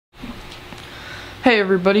Hey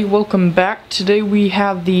everybody, welcome back. Today we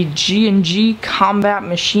have the G&G Combat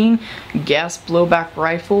Machine Gas Blowback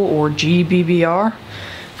Rifle, or GBBR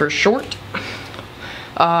for short.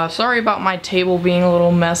 Sorry about my table being a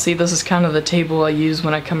little messy. This is kind of the table I use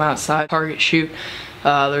when I come outside target shoot.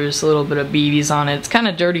 There's a little bit of BBs on it. It's kind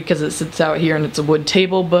of dirty because it sits out here and it's a wood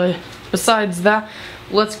table, but besides that,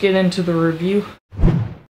 let's get into the review.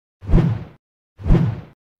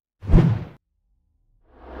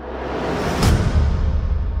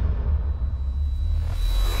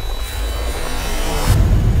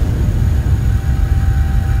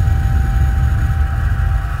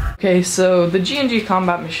 Okay, so the G&G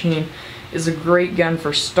Combat Machine is a great gun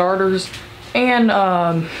for starters and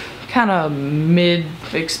kind of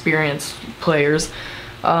mid-experienced players.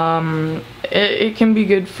 It can be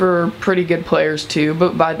good for pretty good players too,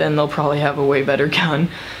 but by then they'll probably have a way better gun.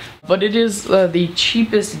 But it is the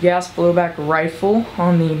cheapest gas blowback rifle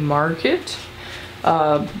on the market.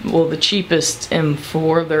 Well, the cheapest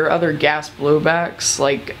M4. There are other gas blowbacks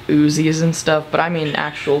like Uzis and stuff, but I mean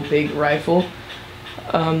actual big rifle.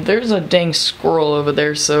 There's a dang squirrel over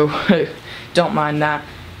there, so don't mind that.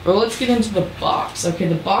 But let's get into the box. Okay,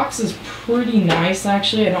 the box is pretty nice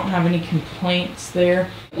actually. I don't have any complaints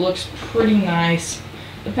there. It looks pretty nice.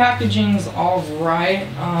 The packaging's alright.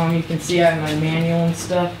 You can see I have my manual and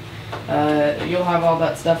stuff. You'll have all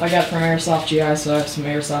that stuff. I got it from Airsoft GI, so I have some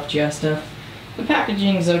Airsoft GI stuff. The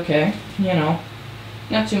packaging's okay, you know.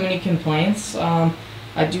 Not too many complaints. I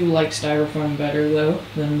do like styrofoam better though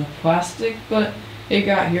than the plastic, but it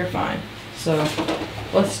got here fine. So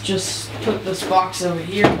let's just put this box over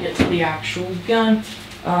here and get to the actual gun.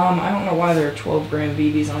 I don't know why there are 12 gram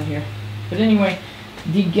BBs on here. But anyway,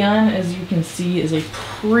 the gun, as you can see, is a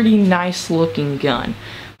pretty nice looking gun.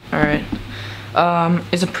 Alright.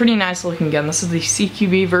 It's a pretty nice looking gun. This is the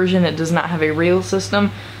CQB version. It does not have a rail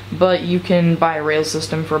system, but you can buy a rail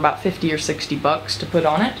system for about 50 or 60 bucks to put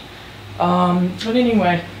on it. But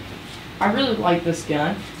anyway, I really like this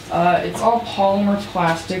gun. It's all polymer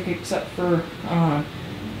plastic except for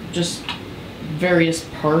just various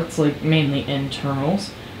parts, like mainly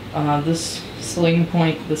internals. This sling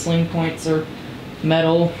point, the sling points are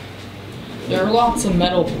metal. There are lots of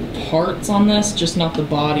metal parts on this, just not the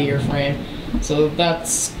body or frame. So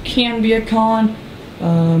that's can be a con.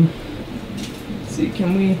 Let's see,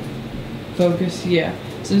 can we focus? Yeah.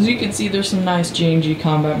 So as you can see, there's some nice G&G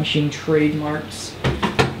Combat Machine trademarks.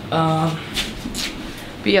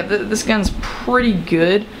 But yeah, this gun's pretty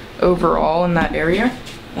good overall in that area.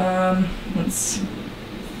 Let's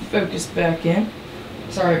focus back in.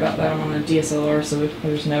 Sorry about that, I'm on a DSLR, so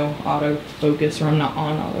there's no autofocus, or I'm not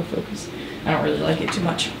on autofocus. I don't really like it too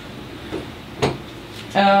much.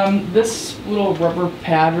 This little rubber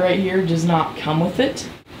pad right here does not come with it.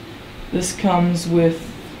 This comes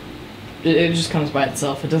with, it just comes by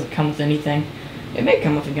itself. It doesn't come with anything. It may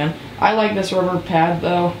come with a gun. I like this rubber pad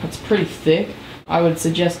though. It's pretty thick. I would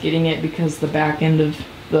suggest getting it because the back end of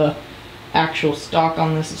the actual stock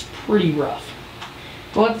on this is pretty rough.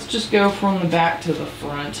 But let's just go from the back to the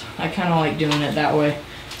front. I kind of like doing it that way.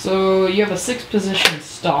 So you have a 6-position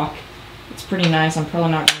stock. It's pretty nice. I'm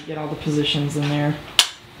probably not going to get all the positions in there.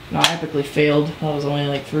 No, I epically failed. That was only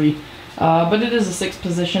like 3. But it is a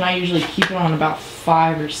 6-position. I usually keep it on about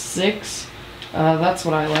 5 or 6. That's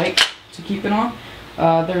what I like to keep it on.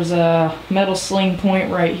 There's a metal sling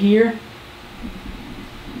point right here.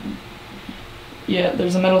 Yeah,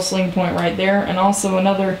 there's a metal sling point right there, and also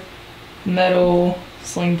another metal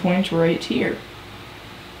sling point right here.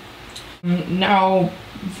 Now,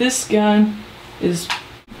 this gun is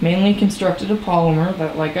mainly constructed of polymer,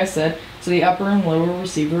 that, like I said, so the upper and lower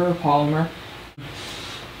receiver are polymer.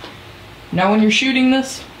 Now when you're shooting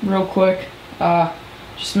this, real quick,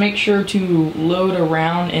 just make sure to load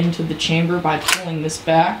around into the chamber by pulling this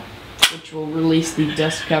back, which will release the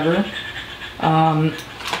dust cover.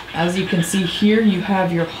 As you can see here, you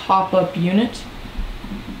have your hop-up unit.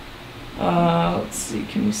 Let's see,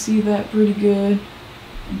 can you see that pretty good?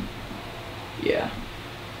 Yeah,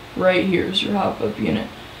 right here is your hop-up unit.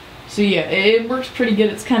 So yeah, it works pretty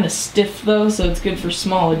good. It's kind of stiff though, so it's good for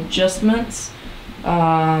small adjustments.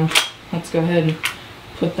 Let's go ahead and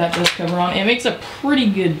put that dust cover on. It makes a pretty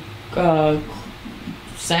good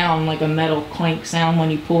sound, like a metal clank sound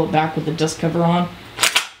when you pull it back with the dust cover on.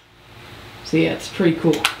 So yeah, it's pretty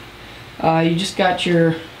cool. You just got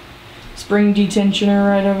your spring detentioner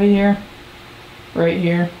right over here. Right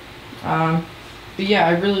here. But yeah,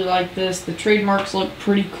 I really like this. The trademarks look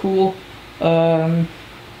pretty cool. Yeah,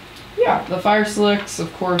 the fire selects,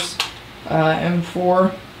 of course,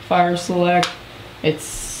 M4 fire select.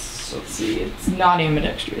 It's, let's see, it's not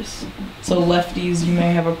ambidextrous. So lefties, you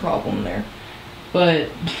may have a problem there. but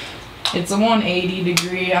it's a 180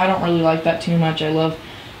 degree. I don't really like that too much. I love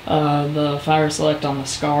the fire select on the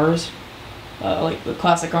scars, like the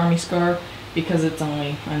classic Army scar, because it's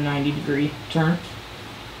only a 90 degree turn.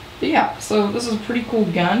 But yeah, so this is a pretty cool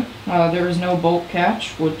gun. There is no bolt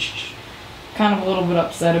catch, which kind of a little bit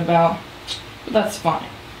upset about, but that's fine.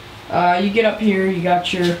 You get up here, you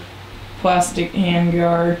got your plastic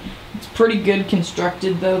handguard. It's pretty good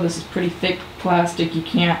constructed though. This is pretty thick plastic. You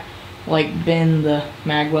can't like bend the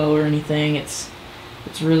mag well or anything. It's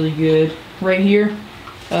really good. Right here,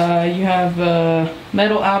 you have a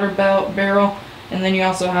metal outer barrel, and then you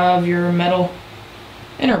also have your metal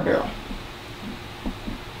inner barrel.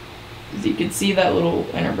 As you can see that little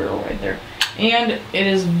inner barrel right there. And it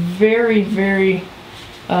is very, very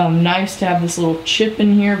nice to have this little chip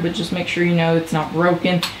in here, but just make sure you know it's not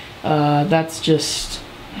broken. That's just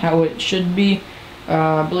how it should be.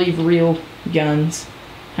 I believe real guns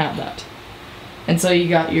have that. And so you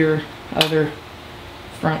got your other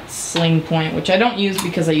front sling point, which I don't use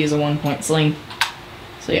because I use a 1-point sling.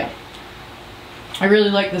 So yeah, I really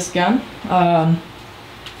like this gun.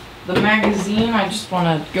 The magazine, I just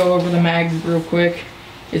want to go over the mag real quick.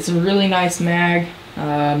 It's a really nice mag,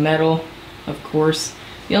 metal, of course.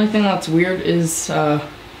 The only thing that's weird is the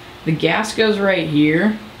gas goes right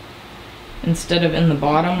here instead of in the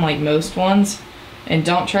bottom like most ones. And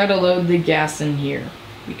don't try to load the gas in here,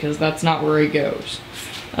 because that's not where it goes.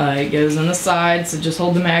 It goes in the side, so just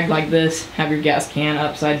hold the mag like this, have your gas can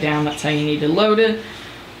upside down, that's how you need to load it.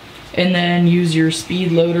 And then use your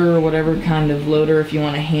speed loader or whatever kind of loader. If you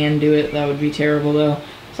want to hand do it, that would be terrible though.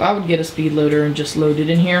 So I would get a speed loader and just load it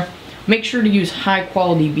in here. Make sure to use high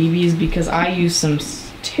quality BBs, because I use some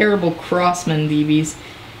terrible Crossman BBs,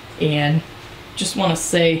 and just want to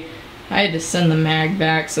say I had to send the mag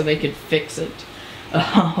back so they could fix it.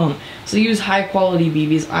 So use high quality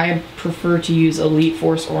BBs. I prefer to use Elite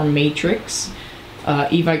Force or Matrix.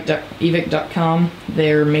 Evic.com,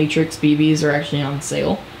 their Matrix BBs are actually on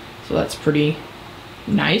sale, so that's pretty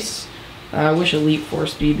nice. I wish Elite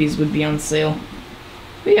Force BBs would be on sale.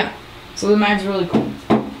 But yeah, so the mag's really cool.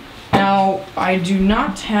 Now, I do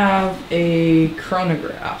not have a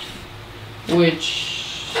chronograph,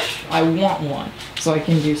 which I want one, so I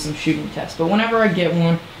can do some shooting tests. But whenever I get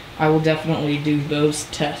one, I will definitely do those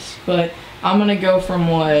tests. But I'm going to go from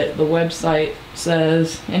what the website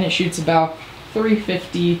says, and it shoots about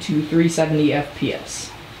 350 to 370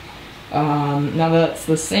 FPS. Now that's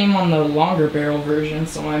the same on the longer barrel version,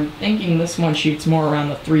 so I'm thinking this one shoots more around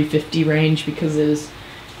the 350 range, because it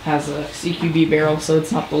has a CQB barrel, so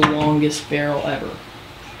it's not the longest barrel ever.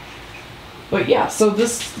 But yeah, so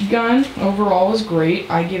this gun overall is great.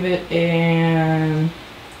 I give it an,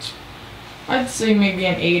 I'd say maybe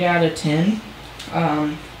an 8 out of 10.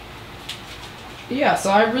 Yeah, so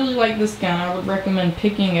I really like this gun. I would recommend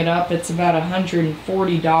picking it up. It's about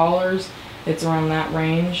 $140. It's around that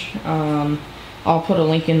range. I'll put a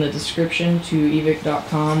link in the description to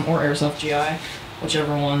evic.com or AirsoftGI,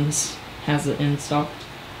 whichever ones has it in stock.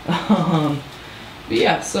 But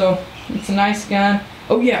yeah, so it's a nice gun.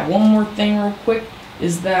 Oh yeah, one more thing real quick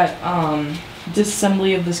is that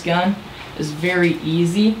disassembly of this gun is very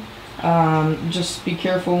easy. Just be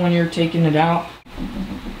careful when you're taking it out.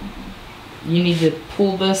 You need to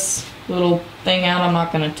pull this little thing out. I'm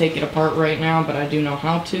not going to take it apart right now, but I do know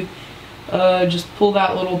how to. Just pull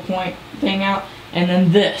that little point thing out, and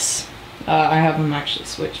then this. I have them actually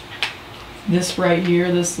switched. This right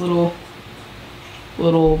here, this little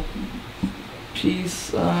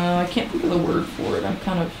piece, I can't think of the word for it. I'm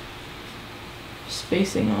kind of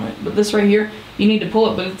spacing on it. But this right here, you need to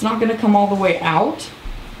pull it, but it's not going to come all the way out,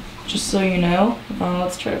 just so you know.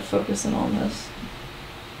 Let's try to focus in on this.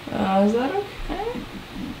 Is that okay?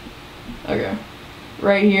 Okay.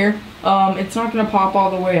 Right here. It's not going to pop all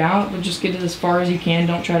the way out, but just get it as far as you can.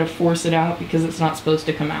 Don't try to force it out, because it's not supposed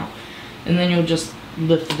to come out. And then you'll just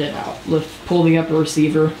lift it out. Pull the upper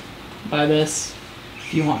receiver by this,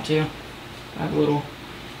 if you want to. I have a little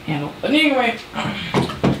handle. But anyway,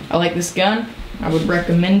 I like this gun. I would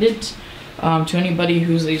recommend it to anybody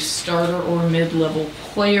who's a starter or mid-level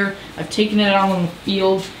player. I've taken it out on the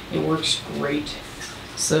field. It works great.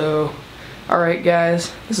 So, alright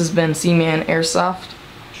guys, this has been Seaman Airsoft.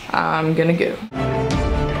 I'm gonna go.